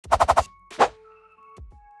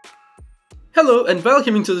Hello and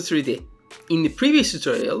welcome to the 3D. In the previous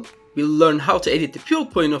tutorial, we'll learn how to edit the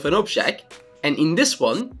pivot point of an object, and in this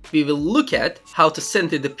one, we will look at how to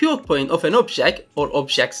center the pivot point of an object or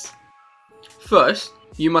objects. First,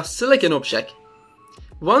 you must select an object.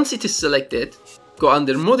 Once it is selected, go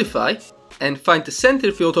under Modify and find the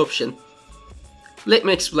Center Pivot option. Let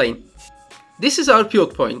me explain. This is our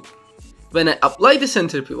pivot point. When I apply the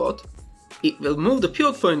center pivot, it will move the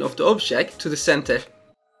pivot point of the object to the center.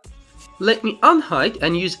 Let me unhide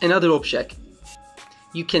and use another object.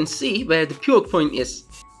 You can see where the pivot point is.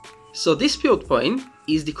 So this pivot point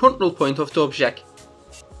is the control point of the object.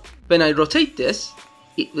 When I rotate this,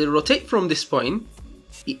 it will rotate from this point,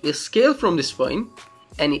 it will scale from this point,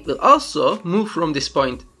 and it will also move from this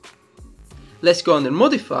point. Let's go under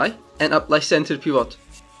Modify and apply Center Pivot.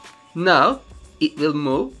 Now it will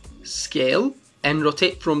move, scale, and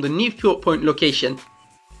rotate from the new pivot point location.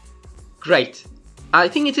 Great! I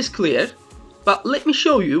think it is clear, but let me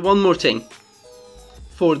show you one more thing.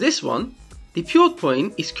 For this one, the pivot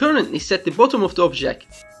point is currently set at the bottom of the object.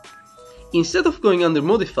 Instead of going under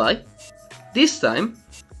Modify, this time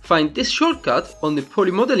find this shortcut on the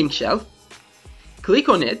Poly Modeling shelf, click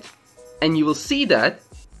on it, and you will see that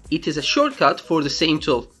it is a shortcut for the same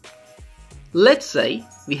tool. Let's say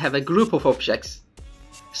we have a group of objects.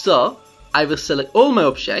 So I will select all my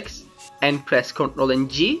objects and press Ctrl and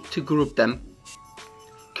G to group them.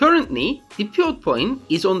 Currently, the pivot point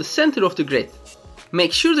is on the center of the grid.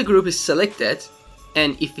 Make sure the group is selected,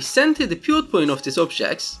 and if we center the pivot point of these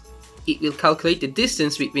objects, it will calculate the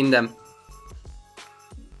distance between them.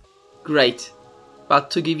 Great, but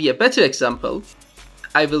to give you a better example,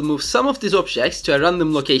 I will move some of these objects to a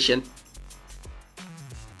random location.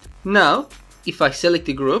 Now, if I select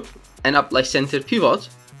the group and apply Center Pivot,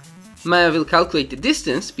 Maya will calculate the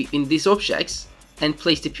distance between these objects and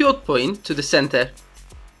place the pivot point to the center.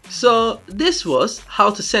 So this was how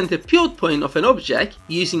to center pivot point of an object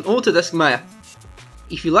using Autodesk Maya.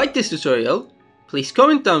 If you like this tutorial, please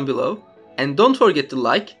comment down below and don't forget to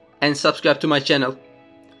like and subscribe to my channel.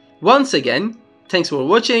 Once again, thanks for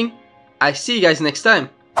watching. I see you guys next time.